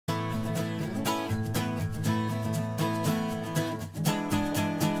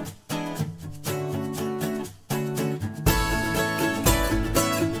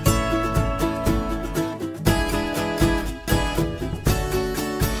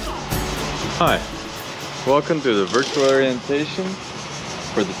Hi, welcome to the virtual orientation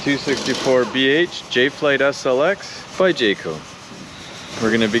for the 264BH Jay Flight SLX by Jayco. We're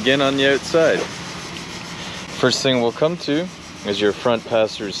going to begin on the outside. First thing we'll come to is your front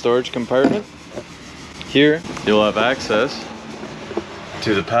passenger storage compartment. Here you'll have access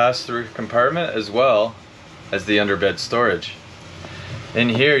to the pass-through compartment as well as the underbed storage. In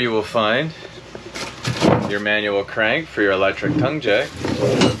here you will find your manual crank for your electric tongue jack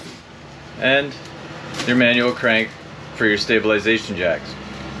and your manual crank for your stabilization jacks,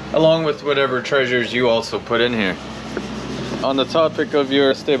 along with whatever treasures you also put in here. On the topic of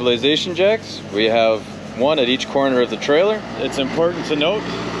your stabilization jacks, we have one at each corner of the trailer. It's important to note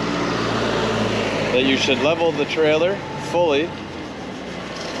that you should level the trailer fully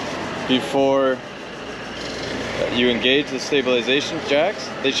before you engage the stabilization jacks.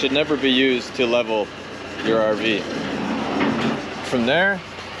 They should never be used to level your RV. From there,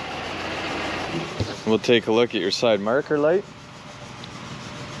 we'll take a look at your side marker light.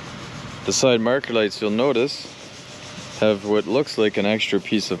 The side marker lights, you'll notice, have what looks like an extra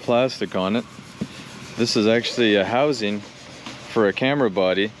piece of plastic on it. This is actually a housing for a camera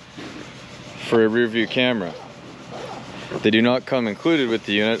body for a rear view camera. They do not come included with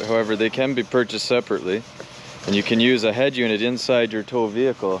the unit, however they can be purchased separately, and you can use a head unit inside your tow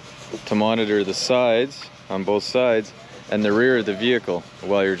vehicle to monitor the sides on both sides and the rear of the vehicle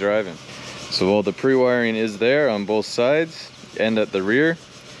while you're driving. So all the pre-wiring is there on both sides and at the rear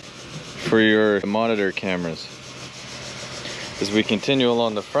for your monitor cameras. As we continue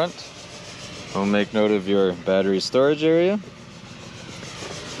along the front, we'll make note of your battery storage area,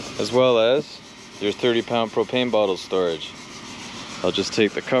 as well as your 30-pound propane bottle storage. I'll just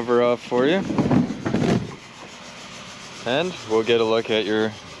take the cover off for you, and we'll get a look at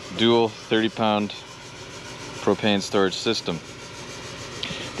your dual 30-pound propane storage system.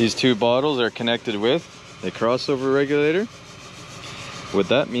 These two bottles are connected with a crossover regulator. What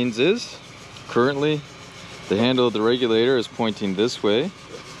that means is, currently the handle of the regulator is pointing this way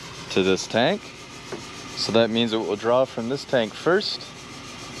to this tank. So that means it will draw from this tank first.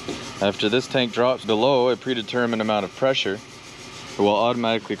 After this tank drops below a predetermined amount of pressure, it will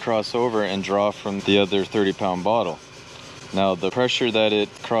automatically cross over and draw from the other 30-pound bottle. Now the pressure that it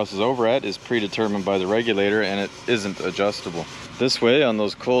crosses over at is predetermined by the regulator and it isn't adjustable. This way, on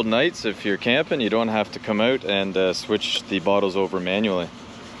those cold nights, if you're camping, you don't have to come out and switch the bottles over manually.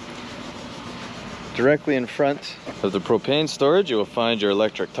 Directly in front of the propane storage, you will find your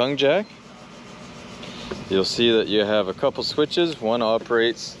electric tongue jack. You'll see that you have a couple switches. One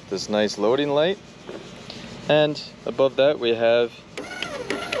operates this nice loading light, and above that we have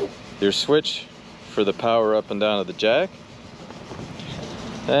your switch for the power up and down of the jack.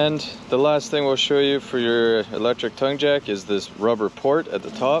 And the last thing we'll show you for your electric tongue jack is this rubber port at the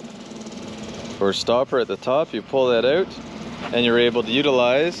top, or stopper at the top. You pull that out and you're able to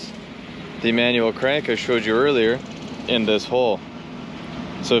utilize the manual crank I showed you earlier in this hole.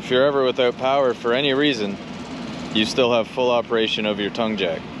 So if you're ever without power for any reason, you still have full operation of your tongue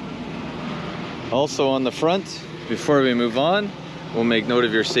jack. Also on the front, before we move on, we'll make note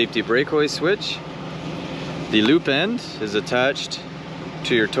of your safety breakaway switch. The loop end is attached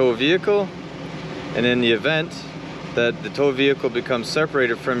to your tow vehicle, and in the event that the tow vehicle becomes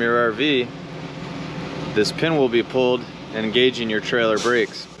separated from your RV, this pin will be pulled and engaging your trailer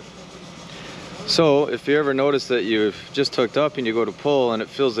brakes. So if you ever notice that you've just hooked up and you go to pull and it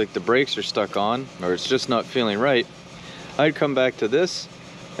feels like the brakes are stuck on, or it's just not feeling right, I'd come back to this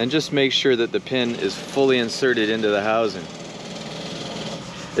and just make sure that the pin is fully inserted into the housing.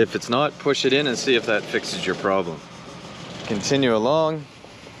 If it's not, push it in and see if that fixes your problem. Continue along.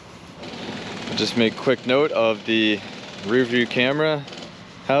 Just make quick note of the rear view camera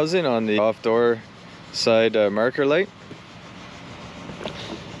housing on the off door side marker light.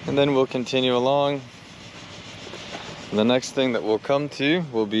 And then we'll continue along. The next thing that we'll come to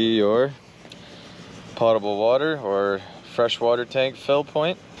will be your potable water or freshwater tank fill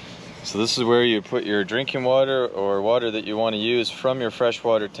point. So this is where you put your drinking water or water that you want to use from your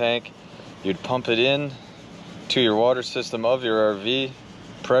freshwater tank. You'd pump it in to your water system of your RV,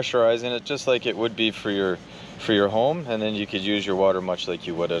 pressurizing it just like it would be for your home, and then you could use your water much like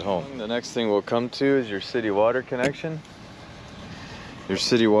you would at home. The next thing we'll come to is your city water connection. Your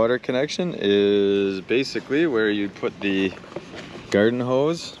city water connection is basically where you put the garden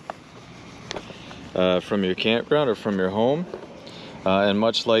hose from your campground or from your home, and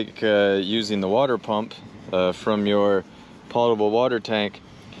much like using the water pump from your potable water tank,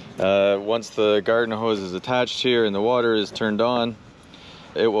 once the garden hose is attached here and the water is turned on,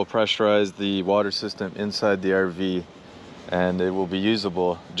 it will pressurize the water system inside the RV and it will be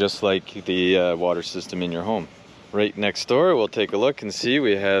usable just like the water system in your home. Right next door, we'll take a look and see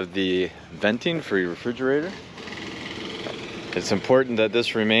we have the venting for your refrigerator. It's important that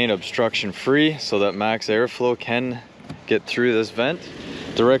this remain obstruction free so that max airflow can get through this vent.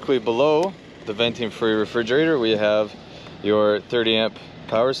 Directly below the venting for your refrigerator, we have your 30 amp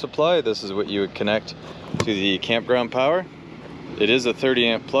power supply. This is what you would connect to the campground power. It is a 30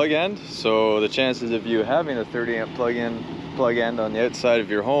 amp plug end, so the chances of you having a 30 amp plug end on the outside of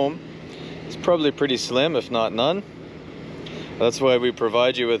your home is probably pretty slim, if not none. That's why we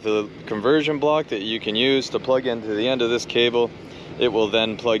provide you with a conversion block that you can use to plug into the end of this cable. It will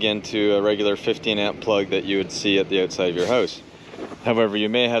then plug into a regular 15 amp plug that you would see at the outside of your house. However, you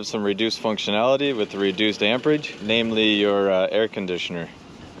may have some reduced functionality with the reduced amperage, namely your air conditioner.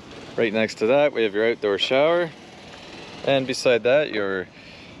 Right next to that, we have your outdoor shower, and beside that, your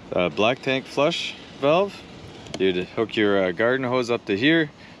black tank flush valve. You'd hook your garden hose up to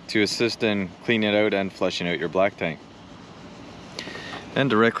here to assist in cleaning out and flushing out your black tank. And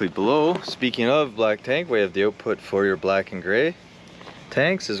directly below, speaking of black tank, we have the output for your black and gray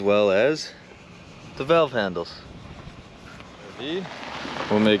tanks, as well as the valve handles.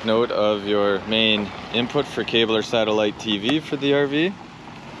 We'll make note of your main input for cable or satellite TV for the RV.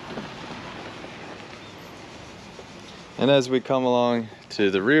 And as we come along to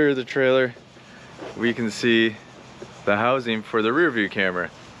the rear of the trailer, we can see the housing for the rear view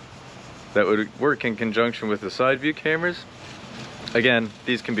camera that would work in conjunction with the side view cameras. Again,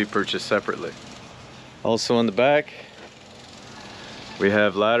 these can be purchased separately. Also on the back, we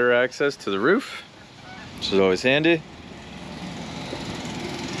have ladder access to the roof, which is always handy.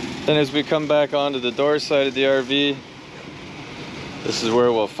 Then as we come back onto the door side of the RV, this is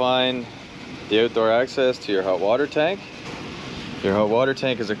where we'll find the outdoor access to your hot water tank. Your hot water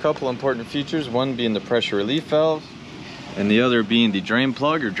tank has a couple important features, one being the pressure relief valve, and the other being the drain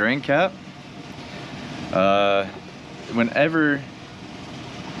plug or drain cap. Whenever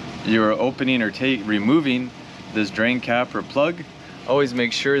you're opening or removing this drain cap or plug, always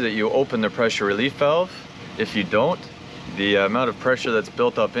make sure that you open the pressure relief valve. If you don't, the amount of pressure that's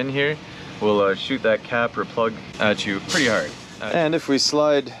built up in here will shoot that cap or plug at you pretty hard. And if we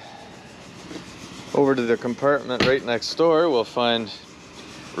slide over to the compartment right next door, we'll find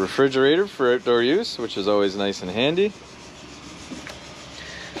a refrigerator for outdoor use, which is always nice and handy.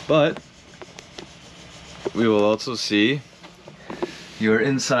 But we will also see your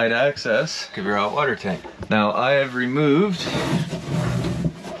inside access of your hot water tank. Now, I have removed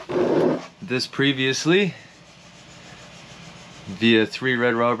this previously via 3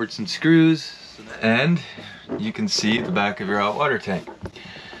 Red Robertson screws, and you can see the back of your hot water tank.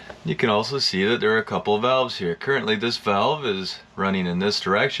 You can also see that there are a couple of valves here. Currently this valve is running in this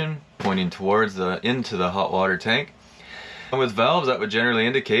direction, pointing towards into the hot water tank. And with valves, that would generally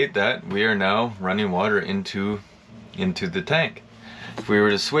indicate that we are now running water into the tank. If we were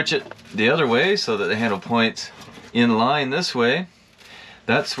to switch it the other way so that the handle points in line this way,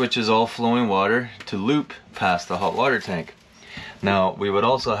 that switches all flowing water to loop past the hot water tank. Now, we would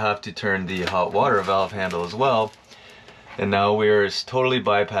also have to turn the hot water valve handle as well, and now we are totally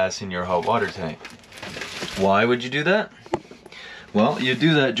bypassing your hot water tank. Why would you do that? Well, you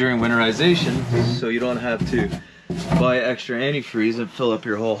do that during winterization so you don't have to buy extra antifreeze and fill up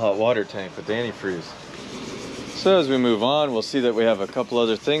your whole hot water tank with antifreeze. So as we move on, we'll see that we have a couple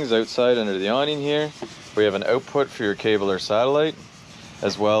other things outside under the awning here. We have an output for your cable or satellite,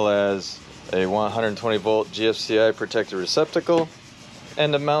 as well as a 120 volt GFCI protected receptacle,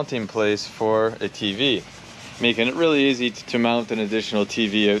 and a mounting place for a TV, making it really easy to mount an additional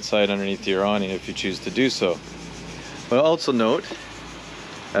TV outside underneath your awning if you choose to do so. But also note,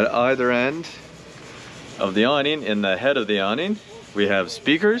 at either end of the awning, in the head of the awning, we have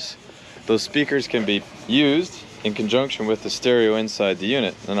speakers. Those speakers can be used in conjunction with the stereo inside the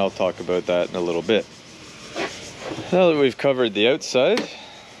unit, and I'll talk about that in a little bit. Now that we've covered the outside,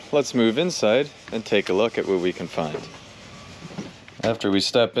 let's move inside and take a look at what we can find. After we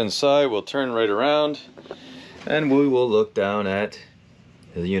step inside, we'll turn right around and we will look down at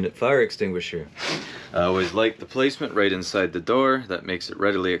the unit fire extinguisher. I always like the placement right inside the door. That makes it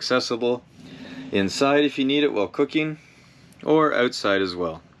readily accessible inside if you need it while cooking, or outside as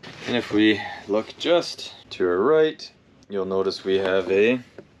well. And if we look just to our right, you'll notice we have a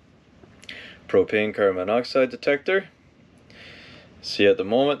propane carbon monoxide detector. See, at the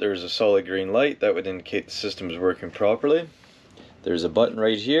moment there's a solid green light that would indicate the system is working properly. There's a button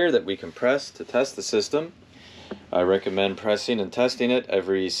right here that we can press to test the system. I recommend pressing and testing it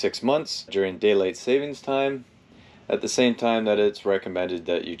every 6 months during daylight savings time, at the same time that it's recommended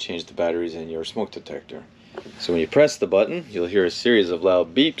that you change the batteries in your smoke detector. So when you press the button, you'll hear a series of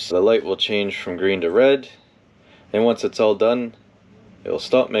loud beeps. The light will change from green to red, and once it's all done, it'll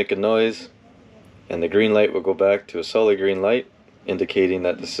stop making noise, and the green light will go back to a solid green light, indicating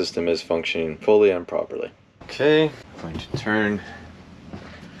that the system is functioning fully and properly. Okay, I'm going to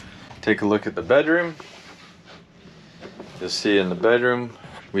take a look at the bedroom. You'll see in the bedroom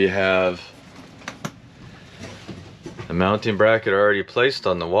we have a mounting bracket already placed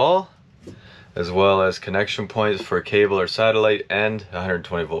on the wall, as well as connection points for cable or satellite and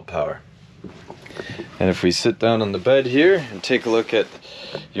 120 volt power. And if we sit down on the bed here and take a look at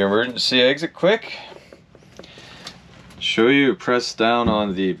your emergency exit quick, show you, press down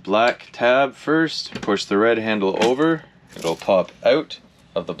on the black tab first, push the red handle over, it'll pop out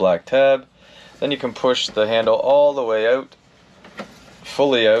of the black tab, then you can push the handle all the way out,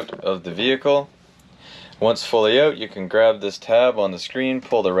 fully out of the vehicle. Once fully out, you can grab this tab on the screen,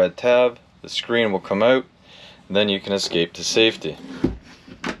 pull the red tab, the screen will come out, and then you can escape to safety.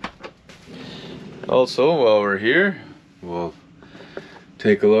 Also, while we're here, we'll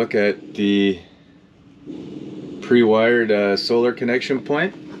take a look at the pre-wired solar connection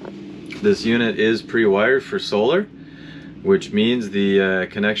point. This unit is pre-wired for solar, which means the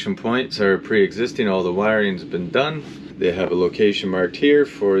connection points are pre-existing. All the wiring's been done. They have a location marked here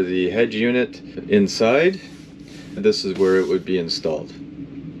for the head unit inside. This is where it would be installed.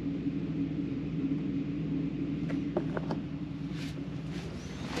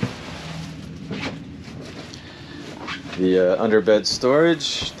 The underbed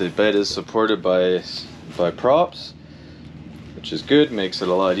storage, the bed is supported by props, which is good, makes it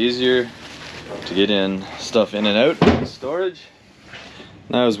a lot easier to get in stuff in and out of the storage.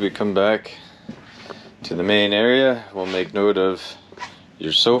 Now as we come back to the main area, we'll make note of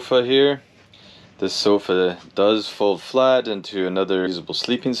your sofa here. This sofa does fold flat into another usable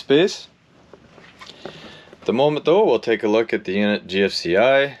sleeping space. At the moment though, we'll take a look at the unit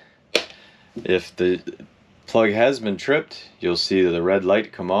GFCI. If the plug has been tripped, you'll see the red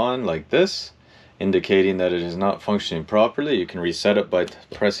light come on like this, indicating that it is not functioning properly. You can reset it by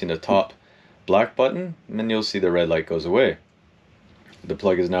pressing the top black button, and then you'll see the red light goes away. The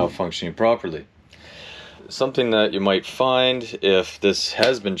plug is now functioning properly. Something that you might find if this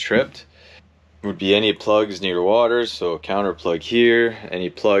has been tripped would be any plugs near water, so a counter plug here, any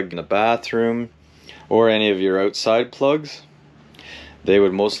plug in the bathroom, or any of your outside plugs. They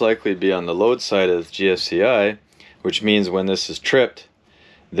would most likely be on the load side of the GFCI, which means when this is tripped,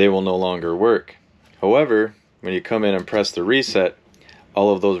 they will no longer work. However, when you come in and press the reset,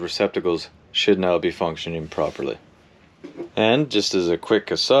 all of those receptacles should now be functioning properly. And just as a quick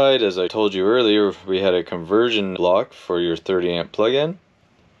aside, as I told you earlier, we had a conversion block for your 30 amp plug-in,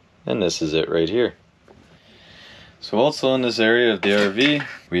 and this is it right here. So also in this area of the RV,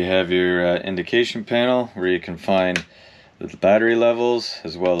 we have your indication panel where you can find the battery levels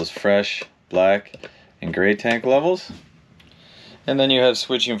as well as fresh, black, and gray tank levels. And then you have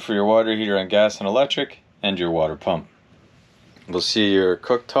switching for your water heater on gas and electric, and your water pump. We'll see your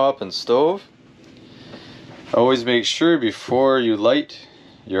cooktop and stove. Always make sure before you light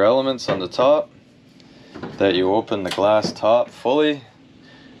your elements on the top that you open the glass top fully,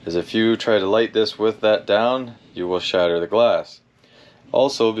 as if you try to light this with that down, you will shatter the glass.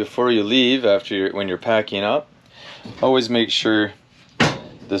 Also, before you leave, when you're packing up, always make sure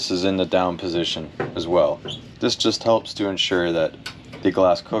this is in the down position as well. This just helps to ensure that the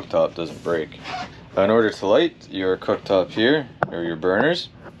glass cooktop doesn't break. In order to light your cooktop here, or your burners,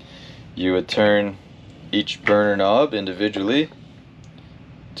 you would turn each burner knob individually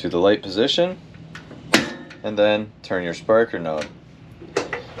to the light position, and then turn your sparker knob.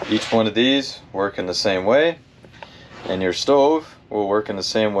 Each one of these work in the same way, and your stove will work in the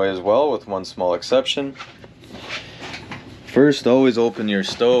same way as well, with one small exception. First, always open your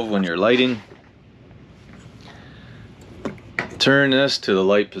stove when you're lighting. Turn this to the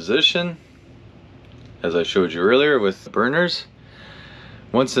light position, as I showed you earlier with the burners.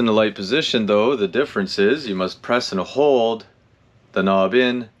 Once in the light position though, the difference is you must press and hold the knob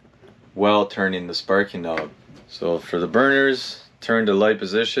in while turning the sparking knob. So for the burners, turn to light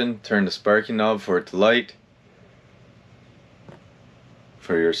position, turn the sparking knob for it to light.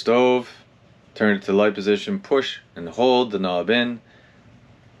 For your stove, turn it to light position, push and hold the knob in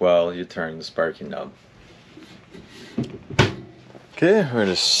while you turn the sparking knob. Okay, we're going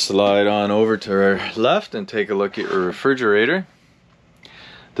to slide on over to our left and take a look at your refrigerator.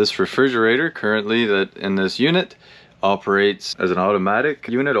 This refrigerator currently in this unit operates as an automatic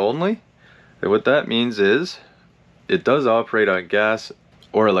unit only. And what that means is it does operate on gas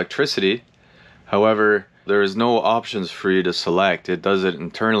or electricity. However, there is no options for you to select. It does it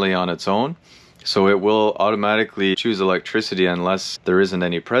internally on its own. So it will automatically choose electricity unless there isn't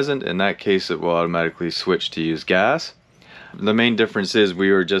any present. In that case, it will automatically switch to use gas. The main difference is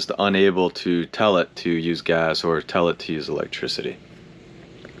we were just unable to tell it to use gas or tell it to use electricity.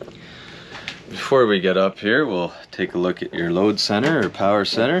 Before we get up here, we'll take a look at your load center or power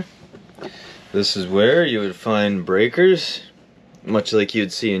center. This is where you would find breakers, much like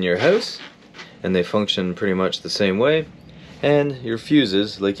you'd see in your house, and they function pretty much the same way. And your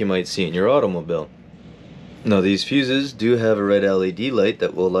fuses, like you might see in your automobile. Now these fuses do have a red LED light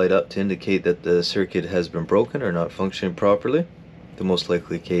that will light up to indicate that the circuit has been broken or not functioning properly, the most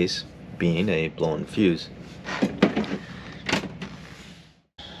likely case being a blown fuse.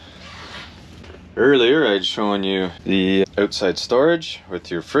 Earlier I'd shown you the outside storage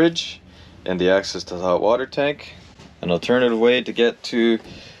with your fridge and the access to the hot water tank. An alternative way to get to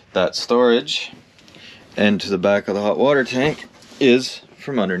that storage and to the back of the hot water tank is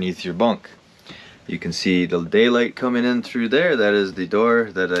from underneath your bunk. You can see the daylight coming in through there. That is the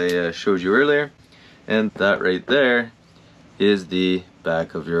door that I showed you earlier, and that right there is the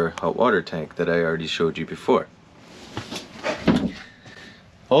back of your hot water tank that I already showed you before.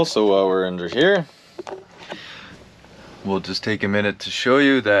 Also, while we're under here, we'll just take a minute to show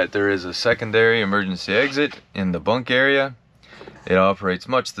you that there is a secondary emergency exit in the bunk area. It operates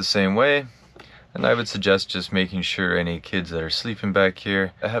much the same way. And I would suggest just making sure any kids that are sleeping back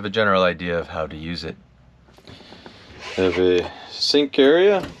here have a general idea of how to use it. Have a sink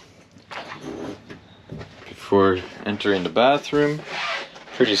area before entering the bathroom.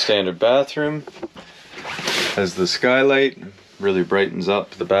 Pretty standard bathroom. Has the skylight, really brightens up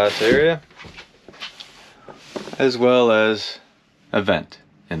the bath area, as well as a vent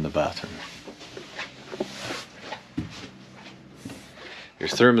in the bathroom. Your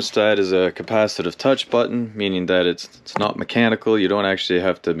thermostat is a capacitive touch button, meaning that it's not mechanical. You don't actually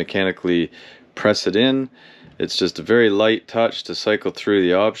have to mechanically press it in. It's just a very light touch to cycle through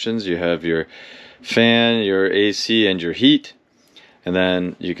the options. You have your fan, your AC, and your heat. And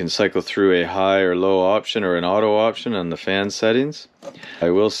then you can cycle through a high or low option or an auto option on the fan settings. I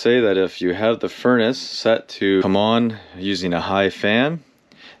will say that if you have the furnace set to come on using a high fan,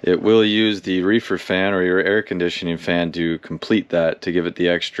 it will use the reefer fan or your air conditioning fan to complete that, to give it the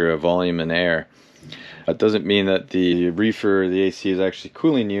extra volume and air. That doesn't mean that the reefer or the AC is actually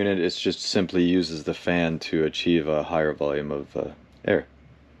cooling unit, it just simply uses the fan to achieve a higher volume of air.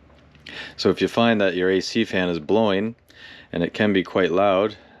 So if you find that your AC fan is blowing, and it can be quite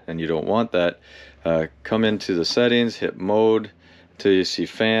loud, and you don't want that, come into the settings, hit mode until you see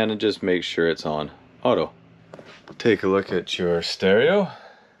fan, and just make sure it's on auto. Take a look at your stereo.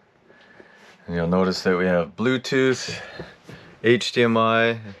 And you'll notice that we have Bluetooth,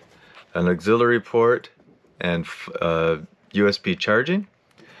 HDMI, an auxiliary port, and USB charging,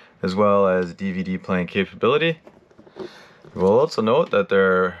 as well as DVD playing capability. We'll also note that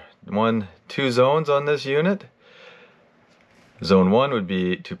there are two zones on this unit. Zone 1 would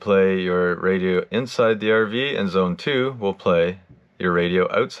be to play your radio inside the RV, and Zone 2 will play your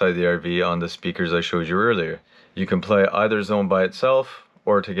radio outside the RV on the speakers I showed you earlier. You can play either zone by itself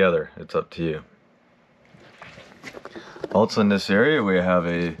or together, it's up to you. Also in this area we have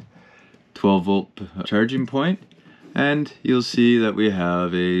a 12-volt charging point, and you'll see that we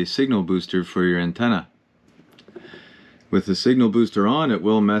have a signal booster for your antenna. With the signal booster on, it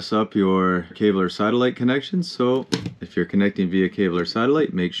will mess up your cable or satellite connections, so if you're connecting via cable or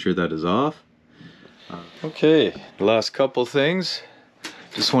satellite, make sure that is off. Okay, last couple things.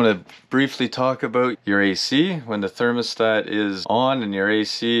 Just want to briefly talk about your AC. When the thermostat is on and your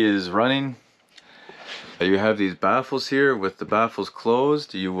AC is running, you have these baffles here. With the baffles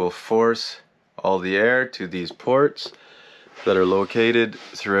closed, you will force all the air to these ports that are located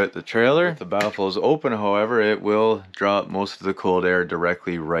throughout the trailer. If the baffle is open, however, it will drop most of the cold air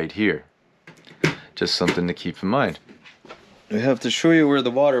directly right here. Just something to keep in mind. We have to show you where the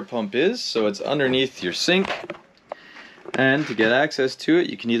water pump is, so it's underneath your sink. And to get access to it,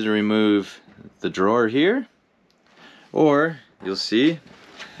 you can either remove the drawer here, or you'll see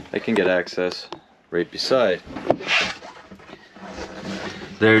I can get access right beside.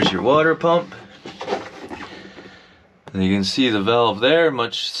 There's your water pump. And you can see the valve there,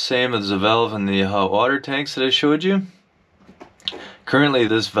 much the same as the valve in the hot water tanks that I showed you. Currently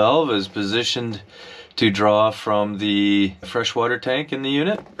this valve is positioned to draw from the freshwater tank in the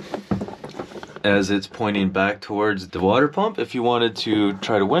unit, as it's pointing back towards the water pump. If you wanted to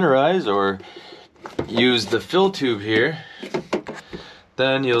try to winterize or use the fill tube here,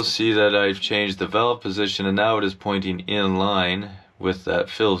 then you'll see that I've changed the valve position and now it is pointing in line with that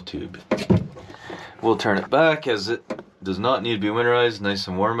fill tube. We'll turn it back as it does not need to be winterized, nice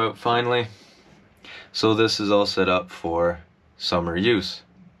and warm out finally. So this is all set up for summer use.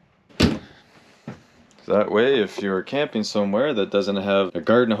 That way, if you're camping somewhere that doesn't have a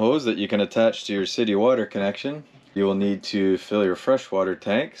garden hose that you can attach to your city water connection, you will need to fill your freshwater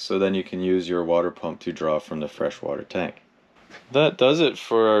tank, so then you can use your water pump to draw from the freshwater tank. That does it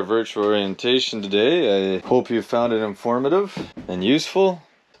for our virtual orientation today. I hope you found it informative and useful.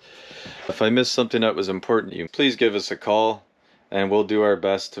 If I missed something that was important to you, please give us a call and we'll do our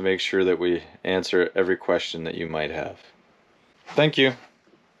best to make sure that we answer every question that you might have. Thank you.